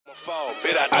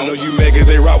I know you mad cause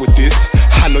they rock with this.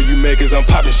 I know you mad cause I'm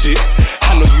poppin' shit.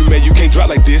 I know you mad you can't drop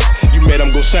like this. You mad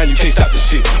I'm gon' shine, you can't stop the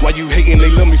shit. Why you hatin', they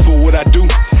love me for what I do.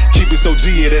 Keep it so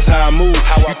G, yeah, that's how I move.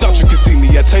 You thought you could see me,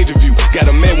 I change a view. Got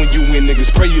a man when you win, niggas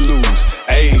pray you lose.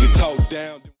 Ayy, you talk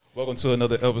down. Welcome to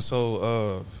another episode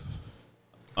of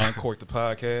Uncork the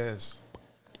Podcast,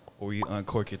 where we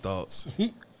uncork your thoughts.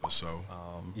 So,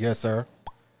 Yes, sir.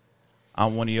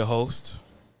 I'm one of your hosts,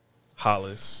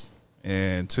 Hollis,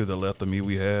 and to the left of me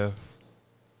we have.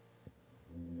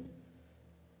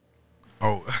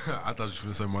 oh, I thought you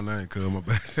were say my name, cuz my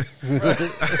bad.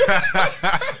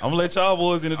 I'm gonna let y'all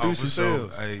boys Oh, introduce for sure.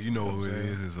 yourselves. Hey, you know who it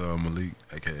is? It's Malik,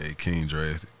 aka King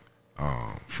Drastic.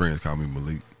 Friends call me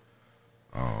Malik.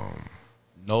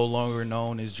 No longer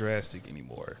known as Drastic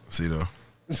anymore. See though,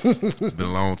 it's been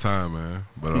a long time, man.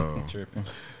 But Tripping.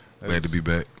 glad to be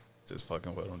back. Just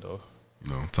fucking with them though. You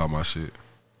know, talk my shit.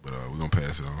 But we're gonna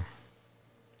pass it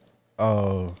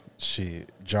on.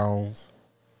 Shit, Jones.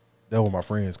 That's what my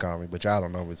friends call me, but y'all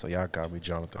don't know me, so y'all call me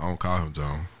Jonathan. I don't call him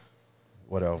John.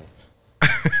 Whatever.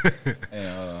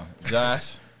 And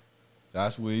Josh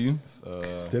Williams.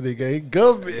 That nigga ain't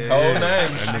government. Whole name. That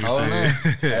nigga Whole name.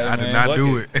 said, I did man, not Fuck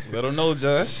do it. it. Let them know,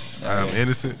 Josh. I am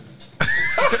innocent.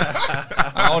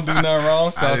 I don't do nothing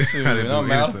wrong, so I shoot, didn't it do don't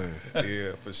matter. anything.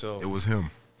 Yeah, for sure. It was him.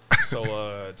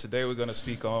 So today we're gonna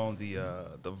speak on the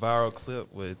viral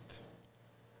clip with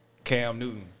Cam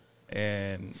Newton,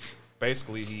 and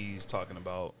basically he's talking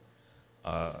about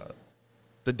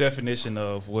the definition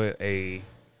of what a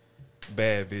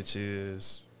bad bitch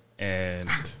is and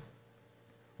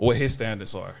what his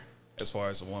standards are as far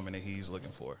as a woman that he's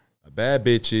looking for. A bad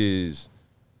bitch is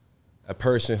a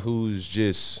person who's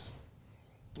just,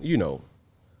 you know,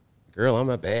 girl, I'm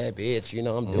a bad bitch. You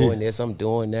know, I'm doing this, I'm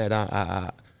doing that.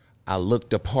 I look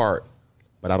the part,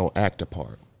 but I don't act the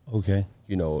part. Okay.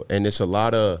 You know, and it's a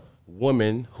lot of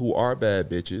women who are bad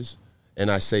bitches, and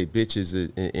I say bitches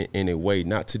in a way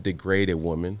not to degrade a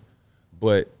woman,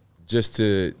 but just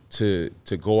to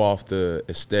go off the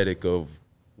aesthetic of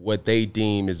what they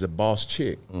deem is a boss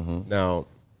chick. Now,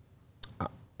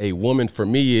 a woman for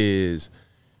me is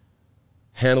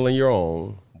handling your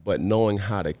own, but knowing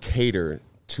how to cater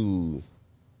to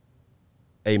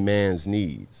a man's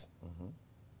needs,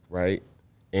 right?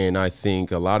 And I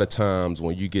think a lot of times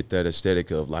when you get that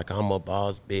aesthetic of like, I'm a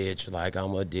boss bitch, like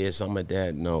I'm a this, I'm a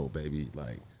that, no, baby,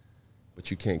 like, but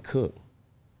you can't cook.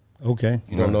 Okay.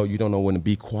 You don't know when to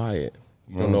be quiet.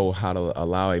 You don't know how to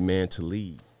allow a man to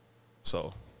lead.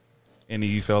 So, any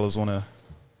of you fellas want to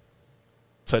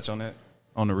touch on that,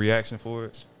 on the reaction for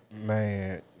it?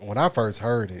 Man, when I first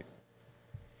heard it,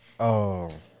 I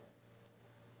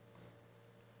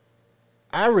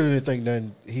really didn't think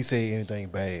nothing he said anything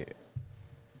bad.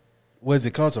 Was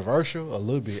it controversial? A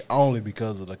little bit, only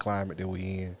because of the climate that we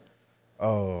in.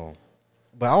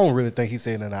 But I don't really think he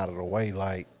said nothing out of the way.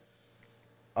 Like,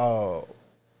 I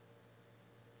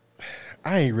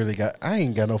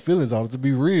ain't got no feelings on it, to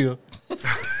be real.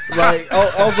 Like,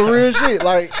 on some real shit.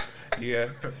 Like, Yeah,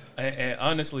 and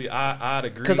honestly, I'd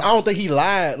agree. because I don't think he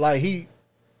lied. Like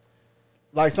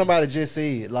somebody just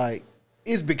said, like,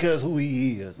 it's because who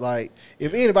he is. Like,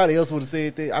 if anybody else would have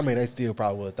said that, I mean, they still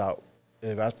probably would have thought.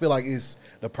 I feel like it's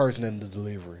the person in the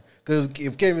delivery. Because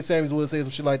if Kevin Samuels would have said some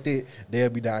shit like that,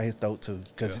 they'll be down his throat too.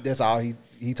 Because that's all he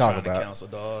talking trying to about. counsel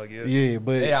dog. Yeah, Yeah,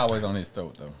 but They always on his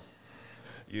throat though.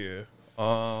 yeah.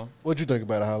 what you think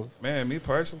about it, Hollis? Man, me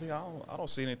personally, I don't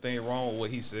see anything wrong with what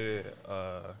he said.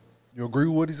 You agree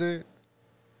with what he said?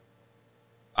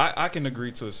 I can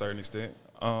agree to a certain extent.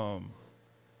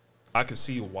 I can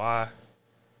see why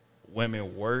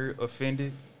women were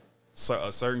offended. So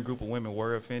a certain group of women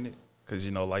were offended because,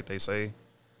 you know, like they say,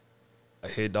 a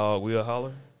head dog will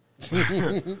holler.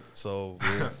 So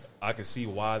I can see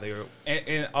why they were,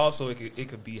 and also it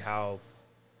could be how.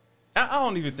 I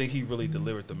don't even think he really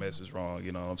delivered the message wrong.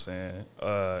 You know what I'm saying?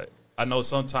 I know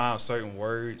sometimes certain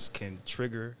words can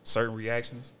trigger certain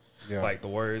reactions. Yeah. Like the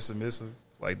word submissive,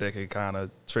 like that can kind of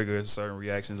trigger certain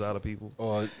reactions out of people.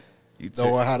 Or You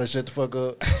knowing how to shut the fuck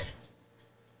up?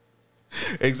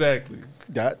 Exactly.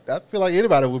 I feel like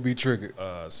anybody would be triggered.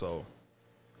 So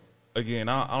again,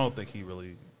 I don't think he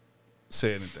really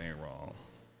said anything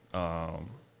wrong.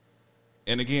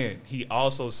 And again, he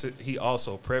also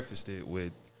prefaced it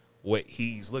with what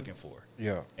he's looking for.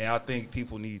 Yeah. And I think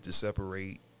people need to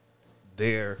separate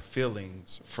their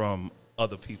feelings from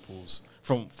other people's,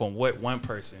 from what one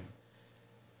person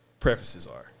prefaces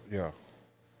are. Yeah.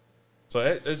 So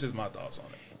that's just my thoughts on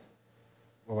it.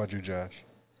 What about you, Josh?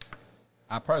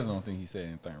 I personally don't think he said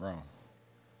anything wrong.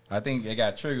 I think it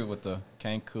got triggered with the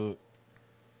can't cook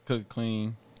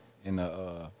clean, and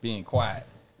the being quiet.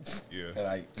 Yeah.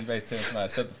 Like, you basically telling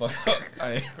somebody, shut the fuck up.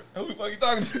 Hey, who the fuck you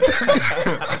talking to?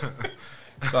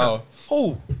 So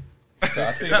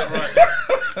I think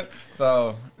that,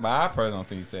 so, but I personally don't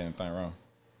think he said anything wrong.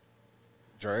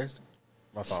 Drastic.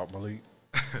 My fault, Malik.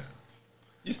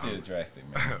 You still drastic,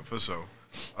 man. For sure.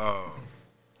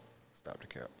 Stop the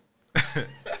cap.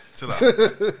 Chill out.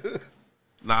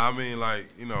 Nah, I mean, like,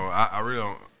 you know, I really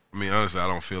don't. I mean, honestly, I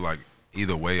don't feel like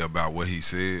either way about what he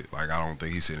said. Like, I don't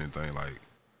think he said anything like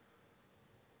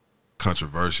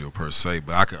controversial per se,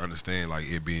 but I can understand like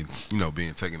it being, you know,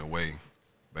 being taken away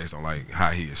based on like how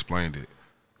he explained it.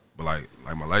 But like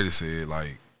my lady said,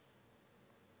 like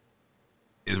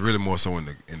it's really more so in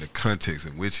the context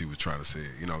in which he was trying to say it.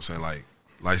 You know what I'm saying?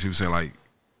 Like she was saying, like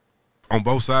on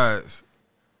both sides,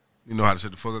 you know how to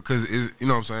shut the fuck up, because it's, you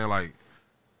know what I'm saying, like.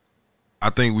 I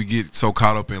think we get so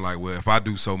caught up in like, well, if I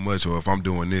do so much or if I'm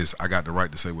doing this, I got the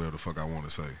right to say whatever the fuck I want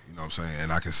to say. You know what I'm saying?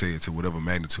 And I can say it to whatever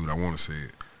magnitude I want to say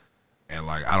it. And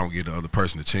like, I don't give the other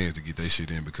person a chance to get their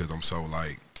shit in because I'm so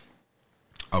like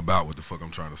about what the fuck I'm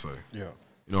trying to say. Yeah.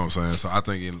 You know what I'm saying? So I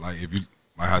think in like, if you,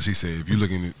 like how she said, if you're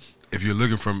looking at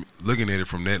it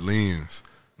from that lens,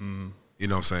 you know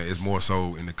what I'm saying? It's more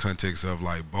so in the context of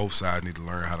like both sides need to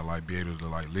learn how to like be able to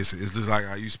like listen. It's just like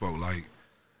how you spoke, like,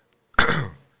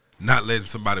 not letting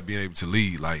somebody be able to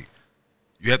lead. Like,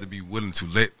 you have to be willing to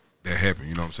let that happen.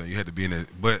 You know what I'm saying? You have to be in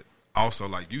that. But also,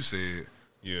 like you said,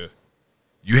 Yeah.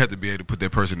 you have to be able to put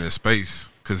that person in that space,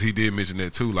 because he did mention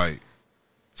that too. Like,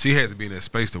 she has to be in that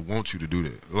space to want you to do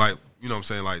that. Like, you know what I'm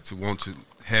saying? Like, to want to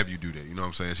have you do that. You know what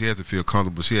I'm saying? She has to feel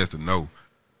comfortable. She has to know,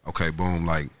 okay, boom,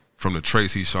 like, from the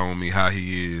traits he's showing me, how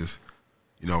he is,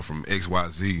 you know, from X, Y,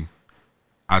 Z,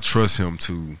 I trust him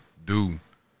to do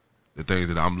the things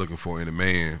that I'm looking for in a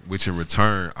man, which in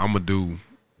return, I'm going to do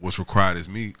what's required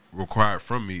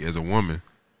from me as a woman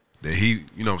that he,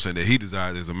 you know what I'm saying, that he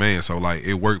desires as a man. So, like,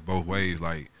 it worked both ways.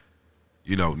 Like,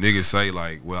 you know, niggas say,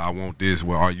 like, well, I want this.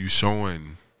 Well, are you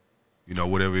showing, you know,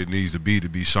 whatever it needs to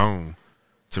be shown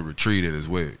to retrieve it as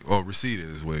well, or receive it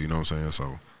as well, you know what I'm saying?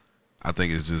 So, I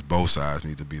think it's just both sides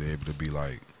need to be able to be,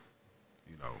 like,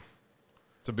 you know.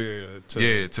 To be able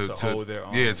to hold their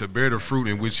own. Yeah, to bear the fruit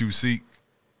in which you seek.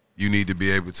 You need to be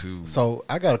able to. So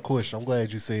I got a question. I'm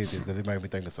glad you said this because it made me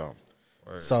think of something.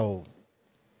 Right. So,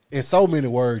 in so many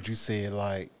words, you said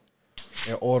like,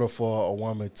 in order for a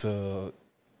woman to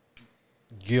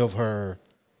give her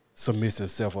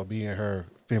submissive self or be in her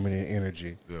feminine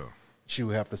energy, Yeah. she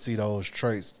would have to see those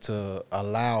traits to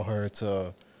allow her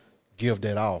to give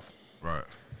that off. Right.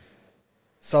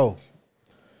 So,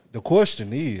 the question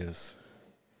is,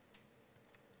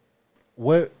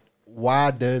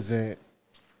 why doesn't,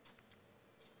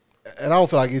 and I don't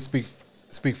feel like it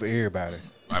speak for everybody.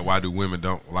 Like, why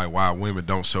women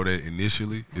don't show that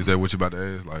initially? Is that what you're about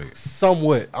to ask? Like,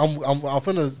 Somewhat. I'm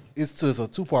finna. It's a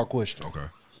 2-part question. okay.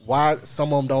 Why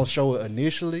some of them don't show it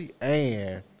initially,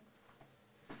 and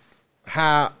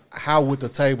how would the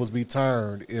tables be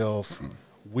turned if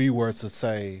we were to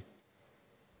say,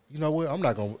 you know what, I'm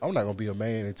not gonna be a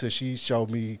man until she showed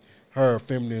me her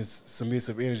feminine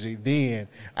submissive energy. Then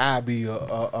I'll be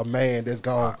a man that's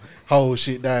gonna hold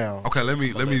shit down. Okay, let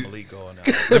me Malik go on now.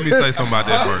 let me say something about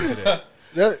that first.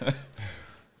 That-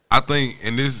 I think,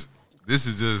 and this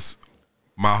is just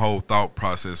my whole thought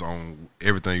process on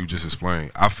everything you just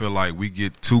explained. I feel like we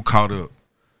get too caught up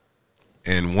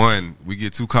and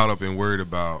worried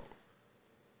about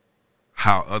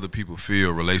how other people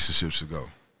feel relationships should go.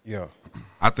 yeah.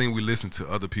 I think we listen to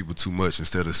other people too much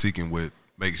instead of seeking what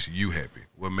makes you happy,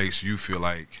 what makes you feel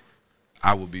like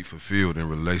I will be fulfilled in a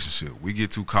relationship. We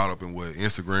get too caught up in what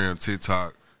Instagram,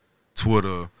 TikTok,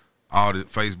 Twitter, all the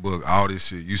Facebook, all this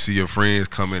shit. You see your friends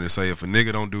come in and say, if a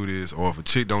nigga don't do this or if a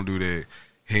chick don't do that,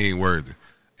 he ain't worthy.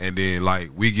 And then, like,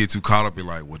 we get too caught up in,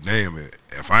 like, well, damn it,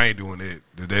 if I ain't doing that,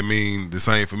 does that mean the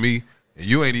same for me? And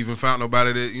you ain't even found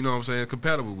nobody that, you know what I'm saying,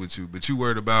 compatible with you. But you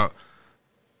worried about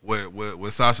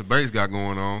what Sasha Banks got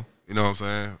going on. You know what I'm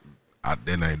saying?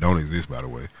 That name don't exist, by the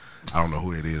way. I don't know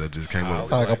who that is. I just came up.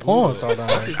 It's like a porn star down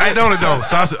there. I don't know,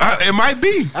 Sasha. It might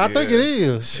be. I think it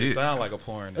is. It sound like a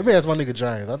porn. Let me ask my nigga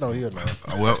James. I know he'll know.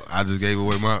 Well, I just gave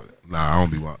away my. Nah, I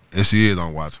don't be watching. If she is, I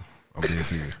don't watch her. I'm being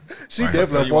serious. She Right.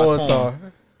 definitely a you watch porn porn?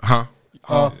 star.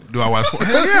 Huh? Do I watch porn?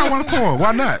 Hell yeah, I watch porn.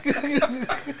 Why not?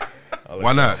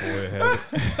 Why not?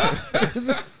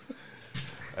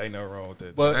 Ain't nothing wrong with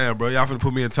that. But Damn, bro, y'all finna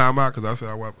put me in timeout because I said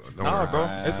I watch. Don't nah, worry.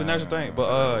 bro, it's a natural thing.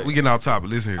 But We getting off topic.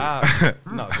 Listen here.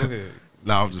 no, go ahead.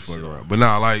 Nah, I'm just fucking around. But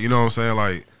nah, like, you know what I'm saying?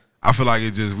 Like, I feel like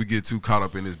we get too caught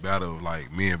up in this battle of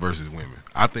like men versus women.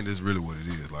 I think that's really what it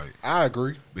is. Like, I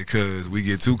agree. because we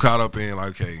get too caught up in like,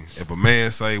 okay, if a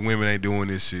man say women ain't doing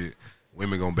this shit,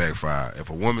 women gonna backfire. If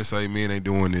a woman say men ain't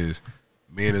doing this,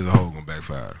 men as a whole gonna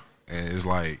backfire. And it's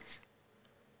like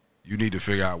you need to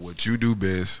figure out what you do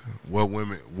best, what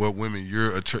women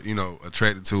you're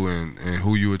attracted to, and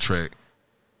who you attract,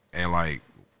 and like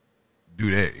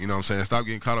do that. You know what I'm saying? Stop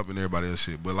getting caught up in everybody else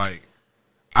shit. But like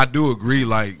I do agree,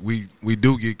 like we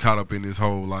do get caught up in this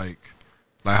whole like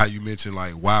how you mentioned,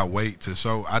 like why wait to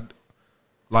show.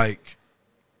 Like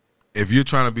if you're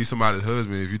trying to be somebody's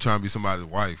husband, if you're trying to be somebody's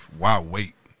wife, why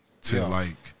wait to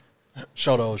like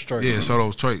show those traits? Yeah, show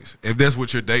those traits. If that's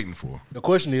what you're dating for. The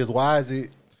question is, why is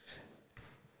it?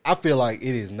 I feel like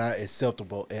it is not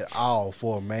acceptable at all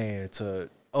for a man to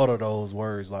utter those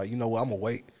words. Like, you know what? I'm gonna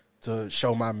wait to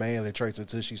show my manly traits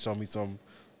until she show me some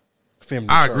feminine.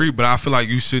 I traits. agree, but I feel like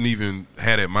you shouldn't even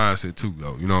have that mindset too,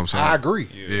 though. You know what I'm saying? I agree.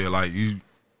 Yeah, like you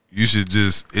should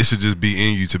just it should just be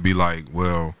in you to be like,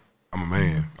 well, I'm a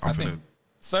man. I think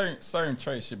certain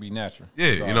traits should be natural.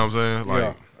 Yeah, you know what I'm saying? Like,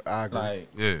 Yeah, I agree. Like,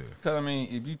 yeah. Because, I mean,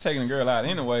 if you taking a girl out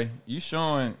anyway, you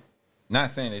showing,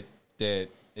 not saying that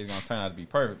it's going to turn out to be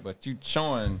perfect, but you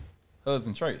showing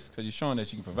husband traits because you're showing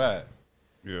that you can provide.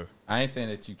 Yeah. I ain't saying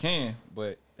that you can,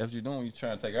 but that's what you're doing when you're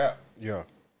trying to take her out. Yeah.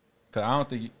 Because I don't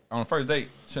think, on the first date,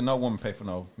 should no woman pay for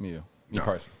no meal. Me No.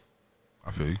 personally.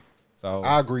 I feel you. So,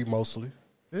 I agree mostly.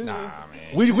 nah,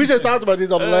 man. We just talked about this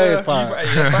on the last pod.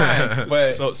 Yeah, fine.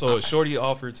 But, So a shorty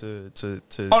offered to oh,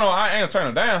 no, I ain't going to turn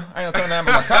her down. I ain't going to turn her down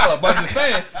by my collar. But I'm just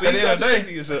saying, at the end of the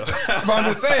day, but I'm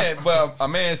just saying, but a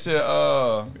man should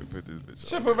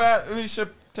provide. I mean,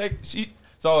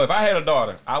 So if I had a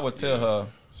daughter, I would tell her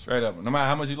straight up, no matter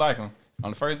how much you like him,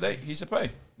 on the first date, he should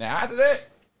pay. Now after that,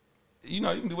 you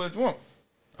can do what you want,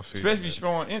 especially if you're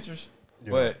showing interest.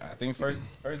 Yeah. But I think first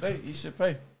date, he should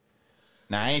pay.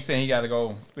 Now I ain't saying he got to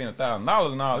go spend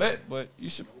 $1,000 and all that, but you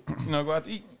should, go out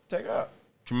to eat, take her out.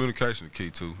 Communication is key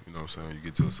too. You know what I'm saying? You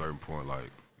get to a certain point,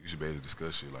 like you should be able to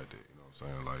discuss shit like that. You know what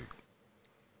I'm saying? Like,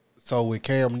 So with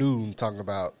Cam Newton talking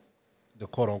about the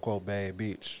quote unquote bad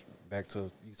bitch, back to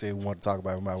you said we want to talk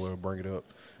about it, we might well bring it up.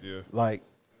 Yeah. Like,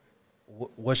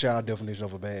 what's y'all definition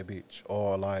of a bad bitch?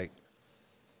 Or like,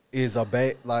 is a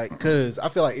bad because I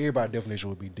feel like everybody's definition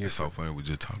would be it's different. so funny we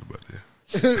just talked about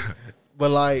that.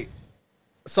 But like,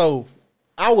 so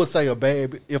I would say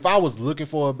if I was looking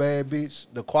for a bad bitch,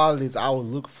 the qualities I would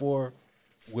look for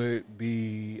would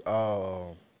be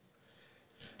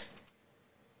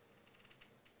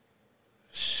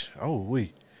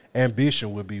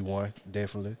ambition would be one,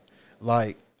 definitely.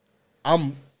 Like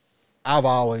I've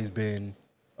always been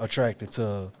attracted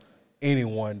to any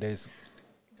woman,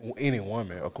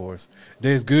 of course,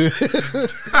 that's good.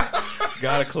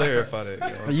 Gotta clarify that.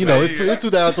 It's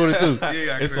 2022.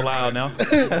 It's allowed now.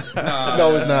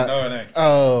 No, it's not. No, it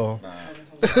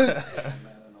ain't.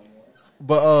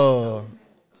 But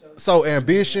so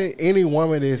ambition, any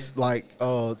woman is like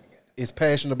is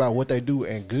passionate about what they do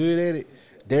and good at it,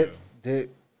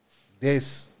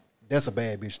 that's a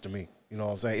bad bitch to me. You know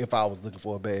what I'm saying? If I was looking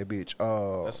for a bad bitch,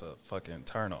 That's a fucking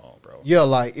turn on, bro. yeah,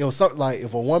 like it was something like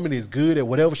if a woman is good at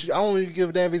whatever I don't even give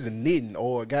a damn if it's a knitting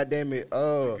or goddamn it,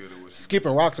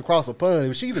 skipping rocks across a pond.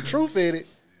 If she the truth at it,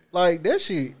 like that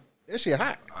shit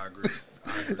hot. I agree.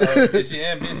 So is she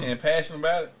ambitious and passionate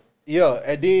about it? Yeah,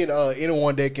 and then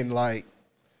anyone that can like,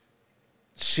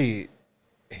 shit,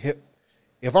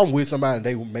 if I'm with somebody and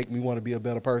they would make me want to be a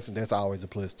better person, that's always a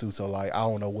plus too. So like, I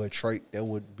don't know what trait that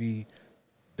would be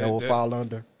that would fall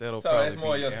under. That'll So probably that's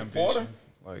more be your ambition, supporter?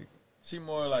 like She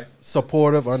more like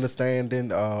Supportive, understanding,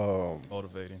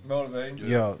 motivating. motivating,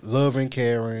 yeah, loving,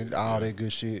 caring, all that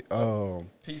good shit.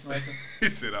 peacemaker. He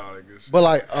said all that good shit. But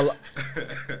like,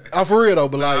 I'm for real though.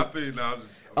 But I like, feel now.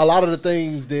 a lot of the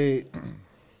things that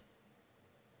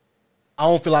I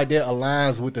don't feel like that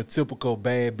aligns with the typical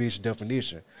bad bitch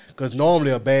definition. Because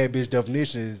normally a bad bitch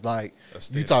definition is like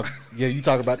you talk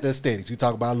about the aesthetics, you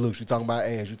talk about looks, you talk about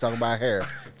ass, you talk about hair,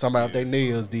 talking about if their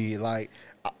nails did. Like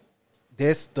I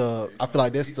feel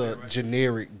like that's the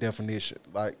generic definition.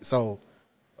 Like, so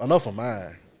enough of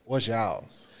mine. What's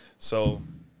y'all's? So,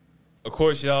 of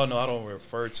course, y'all know I don't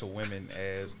refer to women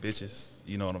as bitches.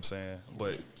 You know what I'm saying?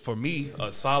 But for me,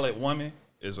 a solid woman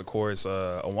is, of course,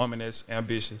 a woman that's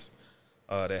ambitious,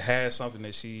 that has something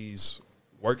that she's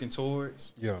working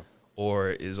towards, Yeah.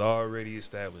 or is already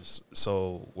established.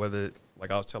 So whether, like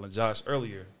I was telling Josh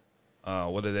earlier,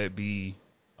 whether that be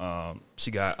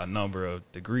she got a number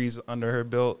of degrees under her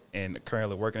belt and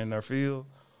currently working in her field,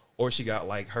 or she got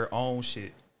like her own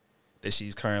shit that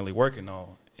she's currently working on.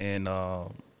 And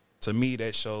to me,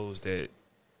 that shows that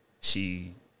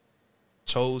she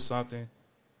chose something,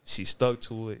 she stuck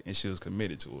to it, and she was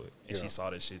committed to it, and she saw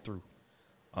that shit through.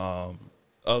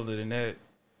 Other than that,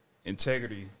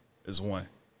 integrity is one.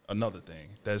 another thing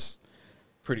that's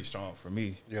pretty strong for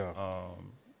me. Yeah.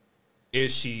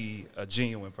 Is she a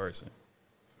genuine person?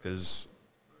 Because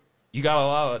you got a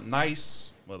lot of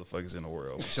nice motherfuckers in the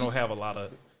world, but you don't have a lot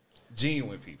of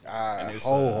genuine people. I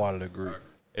wholeheartedly agree.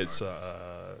 It's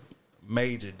a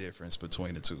major difference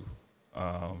between the two.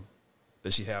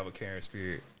 Does she have a caring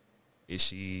spirit? Is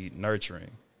she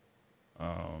nurturing?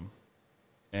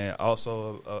 And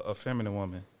also a feminine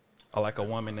woman. I like a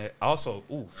woman that also,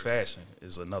 fashion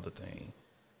is another thing.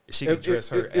 If she could dress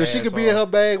her if she ass could be in her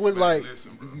off, bag with like,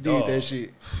 listen, bro. you need that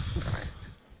shit.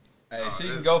 Hey, she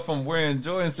can go from wearing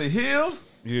Jordans to heels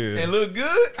yeah. and look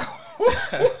good.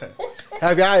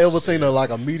 Have y'all ever seen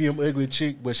a medium ugly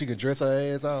chick, but she can dress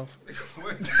her ass off?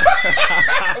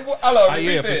 Hello, repeat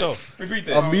yeah, that. for sure. Repeat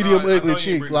A that. medium I know ugly you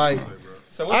chick, bring like this up, bro.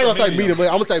 So I ain't what's gonna a say medium, I'm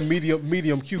gonna say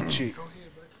medium cute chick.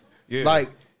 Yeah. Like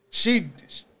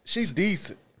she's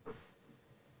decent.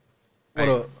 What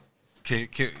Hey, up? You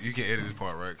can edit this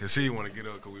part, right? Because she didn't want to get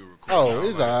up because we were recording. Oh, I was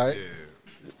it's like, all right.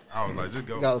 Yeah. I was like, just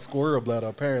go. Got a squirrel bladder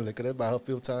apparently, cause that's about her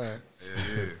fifth time.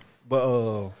 Yeah.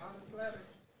 But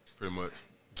Pretty much.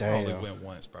 Only damn, went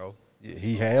once, bro.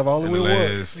 he have only In the with one.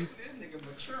 last.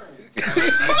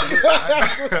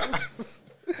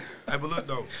 Hey, but look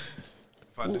though,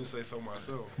 if I do say so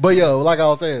myself, But yo, like I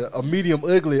was saying, a medium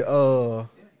ugly.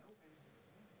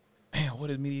 Man, what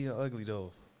is media ugly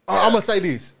though? I'm gonna say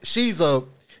this: she's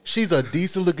a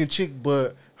decent looking chick,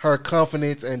 but her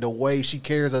confidence and the way she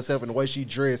carries herself and the way she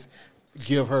dressed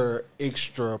give her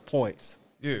extra points.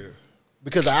 Yeah.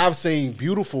 Because I've seen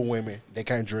beautiful women that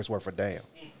can't dress worth a damn.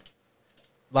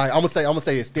 Like I'm gonna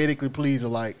say aesthetically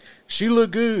pleasing. Like she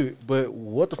look good, but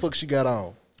what the fuck she got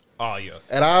on? Oh yeah.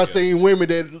 And I've seen women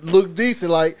that look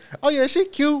decent. Like, oh yeah, she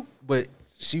cute, but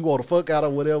she wore the fuck out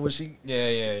of whatever she.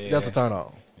 Yeah. That's a turn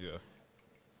on. Yeah.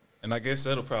 And I guess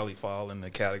that'll probably fall in the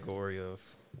category of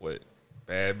what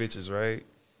bad bitches, right?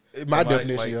 My Somebody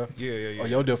definition, like- yeah. yeah. Or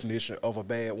your definition of a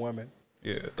bad woman.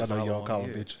 Yeah, I know all you don't want. call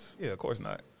them Yeah. bitches. Yeah, of course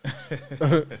not.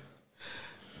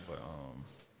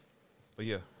 But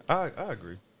yeah, I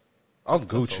agree. I'm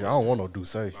Gucci. I don't want no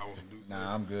Douce. I want to do so.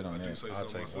 Nah, I'm good on I do that. say I'll so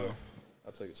take myself.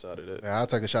 I'll take a shot at that. Man, I'll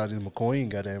take a shot at this McQueen,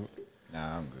 goddamn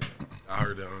Nah, I'm good. I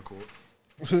heard that encore.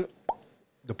 it.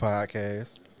 The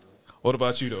podcast. What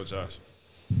about you though, Josh?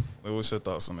 What's your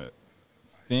thoughts on that?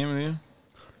 Feminine,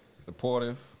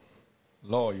 supportive,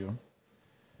 loyal.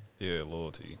 Yeah,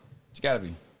 loyalty. She gotta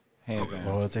be hands down.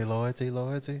 Loyalty.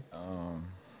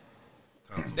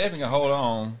 Definitely can hold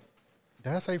on,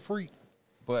 Did I say freak?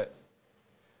 but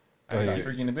Go I ahead.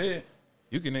 got freaking a bit.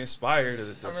 You can inspire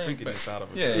the I mean, freakiness out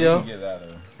of it. Yeah, Yeah. you can get it out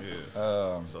of her.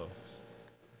 Yeah. So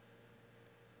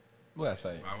What I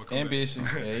say? I would come Ambition.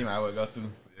 Yeah, you might well go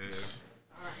through. Yeah.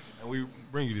 And we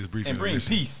bring you this brief And bring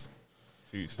intermission. peace.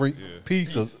 peace. Freak. Yeah.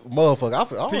 Piece of motherfucker. I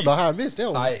don't Peace. know how I missed that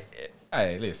one. Like,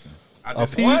 hey, listen. I A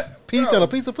disagree. piece? Piece Bro. and a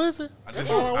piece of pussy?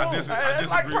 That's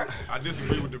like I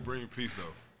disagree with the bring peace though.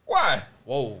 Why?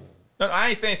 Whoa. No, I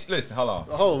ain't saying. Listen, hold on.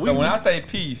 Oh, So when I say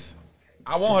peace,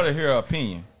 I want her to hear her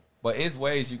opinion. But it's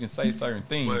ways you can say certain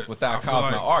things But I without feel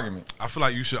causing like- an argument. I feel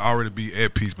like you should already be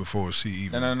at peace before she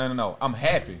even. No. I'm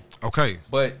happy, Okay,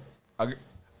 but a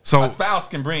so spouse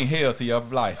can bring hell to your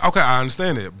life. okay, I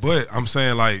understand that, but I'm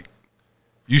saying like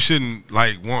you shouldn't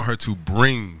like want her to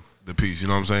bring the peace. You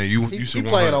know what I'm saying? You He should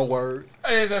want playing her. on words.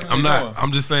 Hey, that's what I'm we not. doing.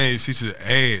 I'm just saying she should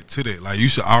add to that. Like you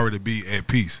should already be at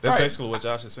peace. That's Right. basically what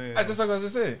Josh is saying. That's just what I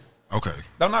just said. Okay.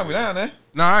 Don't knock me down, man.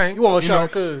 Nah, I ain't. You want a know-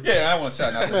 shot, cuz? Yeah, I want to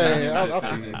shout out. Man, I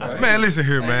feel you, bro. Man, listen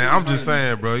here, man. I'm just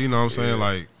saying, bro. You know what I'm saying?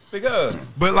 Like, Because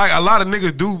but like a lot of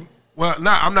niggas do. Well,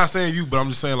 I'm not saying you, but I'm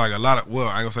just saying like a lot of. Well,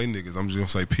 I ain't gonna say niggas. I'm just gonna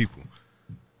say people.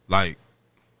 Like,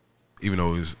 even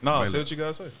though it's No, mainly- say what you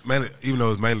gotta say. mainly, even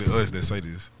though it's mainly us that say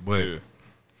this, but Yeah.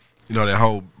 you know that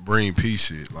whole bring peace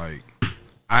shit. Like,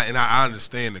 I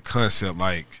understand the concept.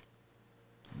 Like,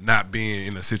 not being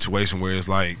in a situation where it's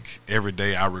like every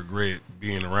day I regret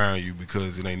being around you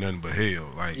because it ain't nothing but hell.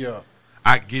 Like, Yeah.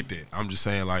 I get that. I'm just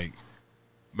saying, like,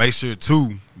 make sure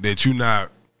too that you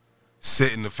not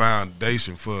setting the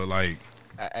foundation for like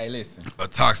hey, listen. a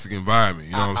toxic environment.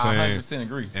 You know what I'm saying? 100%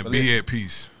 agree. And But be listen, at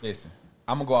peace. listen,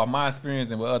 I'm gonna go off my experience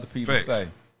and what other people Facts. say.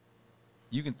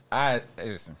 You can.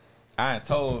 Listen. I was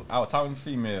talking to this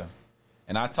female,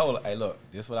 and I told her, "Hey, look,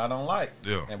 this is what I don't like.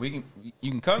 Yeah. And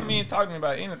you can come to me and talk to me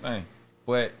about anything,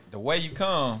 but the way you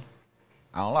come,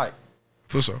 I don't like.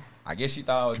 For sure. I guess she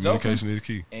thought I was joking, Communication is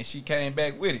key. and she came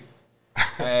back with it.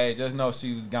 Hey, just know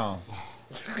she was gone.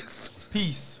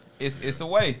 Peace. It's a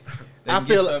way that I you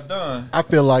feel- get stuff done. I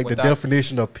feel like without- the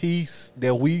definition of peace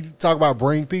that we talk about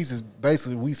bring peace is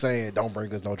basically we saying don't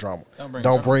bring us no drama. Don't bring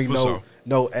Don't drama. bring For no sure.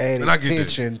 no added And I get that.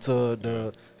 tension to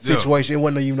the Yeah. situation. It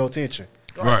wasn't even no tension.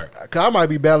 Right. Cause I might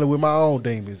be battling with my own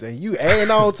demons, and you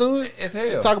adding on to it. It's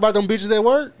hell. Talk about them bitches at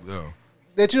work Yeah.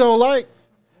 that you don't like,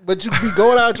 but you be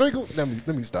going out drinking.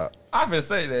 Let me stop. I been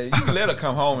say that you can let her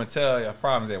come home and tell your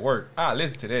problems at work. I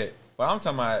listen to that, but I'm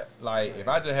talking about like if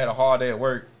I just had a hard day at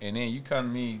work and then you come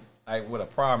to me like with a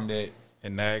problem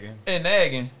And nagging. and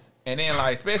nagging, and then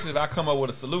like especially if I come up with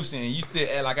a solution and you still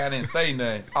act like I didn't say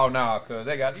nothing. Oh no, cause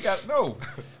you got to know,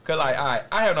 cause like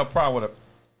I have no problem with a.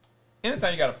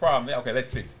 Anytime you got a problem, okay,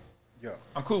 let's fix it. Yeah.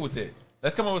 I'm cool with that.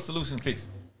 Let's come up with a solution and fix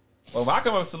it. Well, if I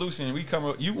come up with a solution and we come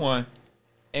up, you won,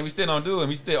 and we still don't do it, and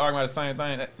we still arguing about the same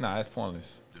thing, that's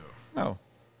pointless. Yeah. No.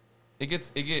 It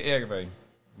get aggravating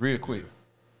real quick.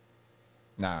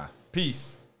 Nah.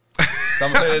 Peace. So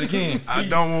I'm gonna say that again. I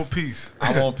don't want peace.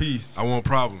 I want peace. I want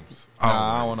problems. Nah,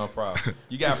 I don't want no problem.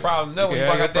 You got problems. No, when you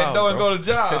have walk out your that door and go problems,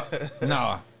 to the job.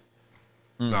 Nah.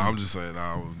 Nah, I'm just saying,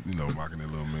 I was, mocking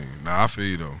that little man. Nah, I feel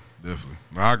you though, definitely.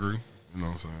 Nah, I agree. You know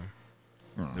what I'm saying?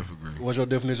 Definitely agree. What's your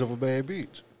definition of a bad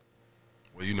bitch?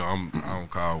 Well, I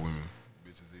don't call women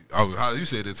bitches. Oh, you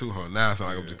said that too, huh? Now it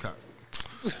sound like I'm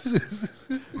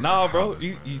just Nah, bro.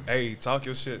 Hey, talk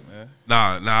your shit, man.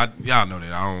 Nah, y'all know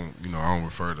that. I don't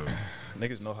refer to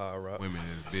Niggas know how I rock. women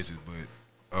as bitches, but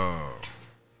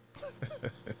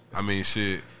I mean,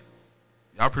 shit.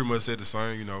 Y'all pretty much said the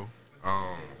same,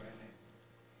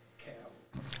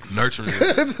 nurturing.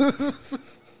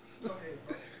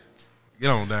 Get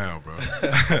on down, bro.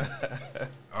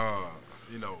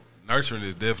 Nurturing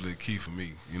is definitely key for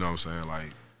me. You know what I'm saying? Like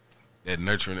that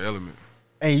nurturing element.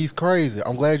 And he's crazy.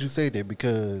 I'm glad you said that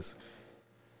because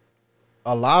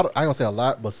I ain't gonna say a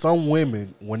lot, but some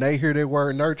women, when they hear that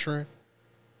word nurturing,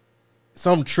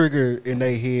 some trigger in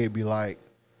their head be like,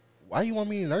 why you want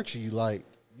me to nurture you? Like,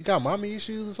 you got mommy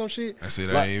issues or some shit? I said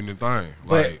that Like, ain't even the thing.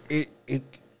 But Like,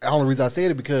 the only reason I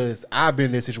said it because I've been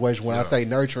in this situation when I Yeah. say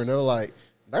nurturing, they're like,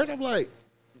 nurturing,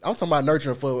 I'm talking about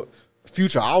nurturing for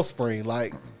future offspring.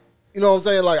 Like, you know what I'm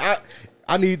saying? Like,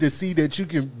 I need to see that you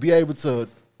can be able to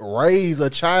raise a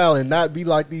child and not be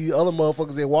like these other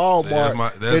motherfuckers at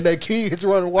Walmart and their kids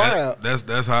running wild. that's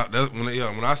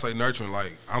when I say nurturing,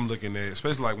 like I'm looking at,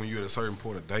 especially like when you're at a certain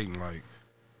point of dating, like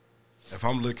if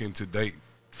I'm looking to date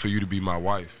for you to be my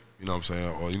wife, you know what I'm saying,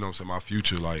 or you know what I'm saying, my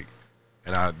future, like,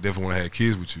 and I definitely want to have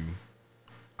kids with you.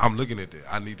 I'm looking at that.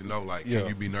 I need to know, like, can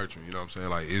you be nurturing? You know what I'm saying?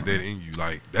 Like, is that in you?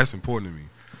 Like, that's important to me.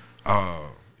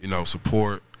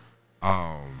 Support.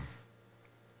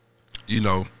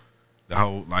 The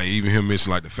whole, like, even him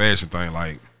mentioned like the fashion thing,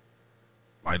 like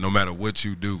no matter what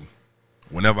you do,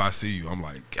 whenever I see you, I'm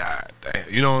like, God damn,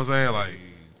 you know what I'm saying? Like,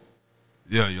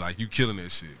 yeah, you like you killing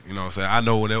that shit. You know what I'm saying? I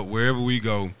know wherever we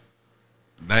go,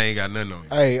 they ain't got nothing on you.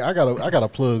 Hey, I gotta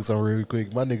plug something real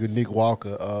quick. My nigga Nick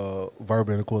Walker,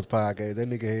 Verbal Intercourse Podcast, that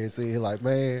nigga had said like,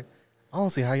 man, I don't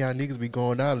see how y'all niggas be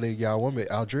going out and let y'all women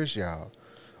outdress y'all.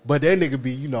 But that nigga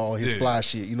be, on his fly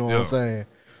shit, you know what I'm saying?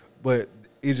 But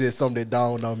it's just something that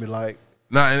dawned on me like.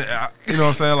 Nah, and you know what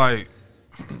I'm saying? Like,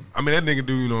 I mean, that nigga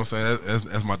do, you know what I'm saying?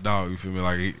 That's my dog, you feel me?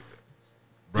 Like, he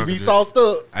be sauced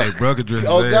up. Hey, bro could dress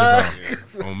his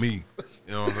ass on me.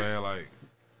 You know what I'm saying? Like,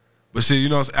 but shit, you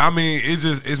know what I'm saying? I mean,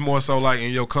 it's more so like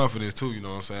in your confidence too, you know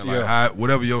what I'm saying? Like,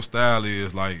 whatever your style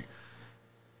is, like,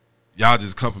 y'all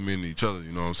just complimenting each other,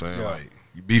 you know what I'm saying? Like,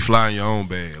 you be fly in your own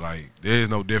bag. Like, there is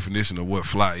no definition of what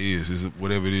fly is. It's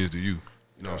whatever it is to you.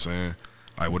 You know what I'm saying?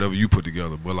 Like, whatever you put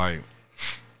together. But, like,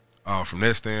 from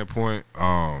that standpoint,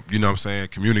 you know what I'm saying,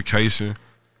 communication,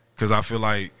 because I feel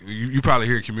like you probably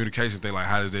hear communication thing, like,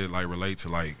 how does that, like, relate to,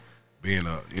 like, being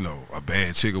a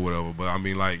bad chick or whatever. But, I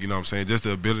mean, like, you know what I'm saying, just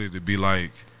the ability to be,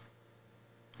 like,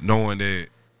 knowing that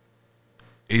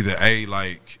either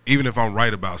like, even if I'm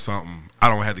right about something, I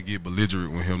don't have to get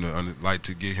belligerent with him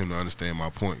to get him to understand my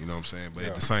point, you know what I'm saying? But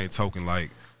at the same token,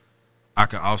 like, I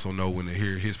can also know when to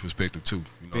hear his perspective too,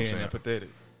 you know Being what I'm saying? empathetic.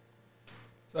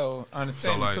 So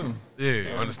understanding too.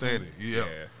 Yeah, understanding. Yeah.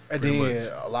 And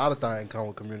then a lot of things come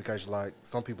with communication. Like,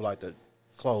 some people like to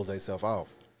close themselves off.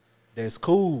 That's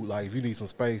cool. Like, if you need some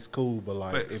space, cool. But,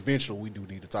 like, eventually we do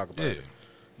need to talk about it.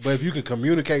 But if you can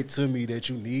communicate to me that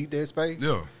you need that space,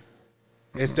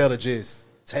 instead of just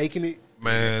taking it,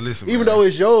 man, listen, even though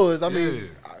it's yours, I mean,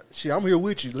 shit, I'm here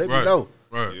with you. Let me know.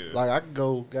 Right. Yeah. Like, I can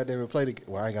go goddamn play the.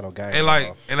 Well, I ain't got no game. And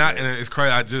like, and it's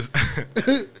crazy. I just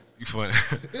you funny.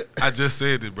 I just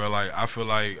said it, bro. Like, I feel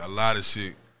like a lot of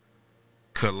shit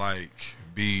could like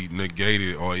be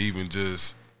negated, or even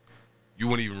just you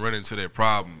wouldn't even run into that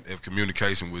problem if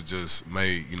communication was just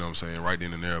made. You know what I'm saying? Right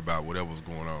then and there about whatever was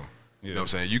going on. You know what I'm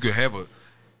saying? You could have a.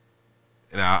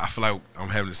 And I feel like I'm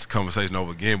having this conversation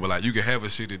over again, but like, you could have a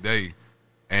shit today,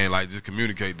 and like just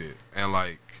communicate that, and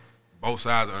like both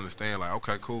sides understand. Like,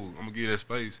 okay, cool, I'm gonna give you that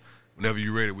space, whenever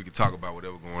you're ready, we can talk about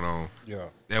whatever going on. Yeah.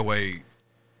 That way,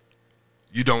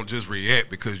 you don't just react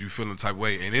because you feeling the type of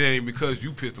way. And it ain't because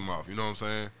you pissed them off. You know what I'm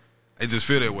saying? They just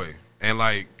feel that way. And,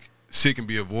 like, shit can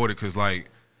be avoided because, like,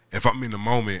 if I'm in the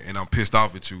moment and I'm pissed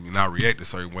off at you and I react a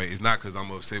certain way, it's not because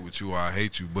I'm upset with you or I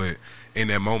hate you, but in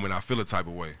that moment I feel a type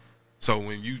of way. So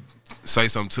when you say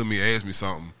something to me, ask me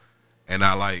something, and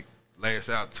I, like, lash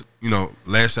out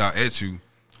at you,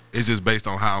 it's just based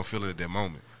on how I'm feeling at that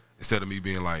moment. Instead of me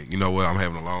being like, you know what, I'm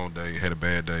having a long day, had a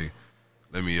bad day.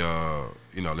 Let me,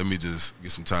 let me just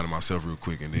get some time to myself real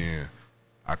quick, and then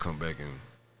I come back and,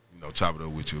 chop it up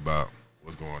with you about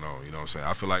what's going on. You know what I'm saying?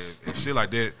 I feel like if shit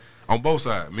like that on both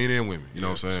sides, men and women, you know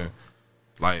what I'm saying? Sure.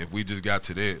 Like, if we just got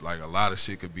to that, like, a lot of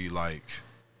shit could be like,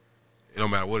 it don't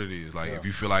matter what it is. Like, if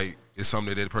you feel like it's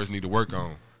something that person need to work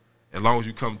on, as long as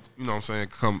you come, you know what I'm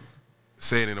saying,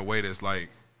 say it in a way that's like,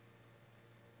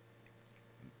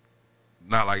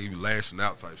 not like you lashing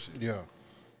out type shit. Yeah.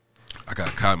 I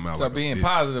got cotton mouth. So like being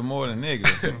positive more than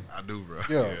negative. I do, bro.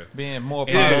 Yeah. Being more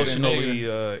positive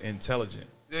emotionally intelligent.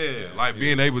 Yeah, like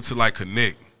being able to like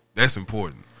connect. That's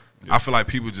important. Yeah. I feel like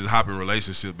people just hop in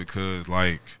relationships because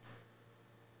like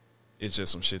it's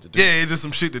just some shit to do. Yeah, it's just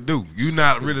some shit to do. You're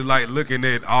not really like looking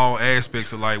at all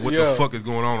aspects of like what the fuck is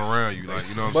going on around you. Like,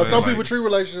 you know what I'm saying? But some like, people treat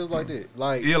relationships like that.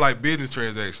 Like, yeah, like business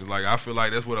transactions. Like, I feel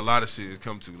like that's what a lot of shit has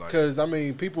come to. Like, because I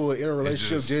mean, people are in a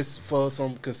relationship just for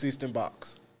some consistent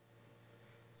box.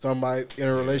 Somebody in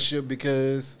a relationship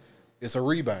because it's a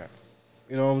rebound.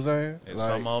 You know what I'm saying? And like,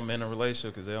 some of them in a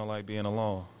relationship because they don't like being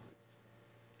alone.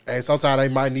 And sometimes they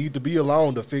might need to be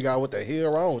alone to figure out what the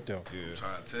hell wrong with them. Yeah. I'm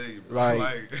trying to tell you, bro.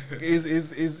 Like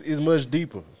it's much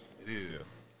deeper. It is.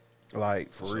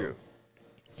 Like, for real.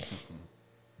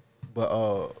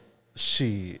 But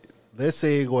shit. Let's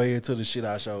segue into the shit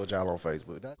I showed y'all on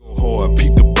Facebook. Hard,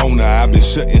 peep the boner. I've been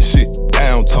shutting shit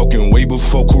down, talking way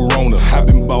before Corona. I've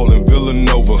been ballin'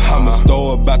 Villanova. I'm a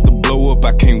star about to blow up.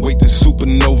 I can't wait to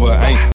supernova. I ain't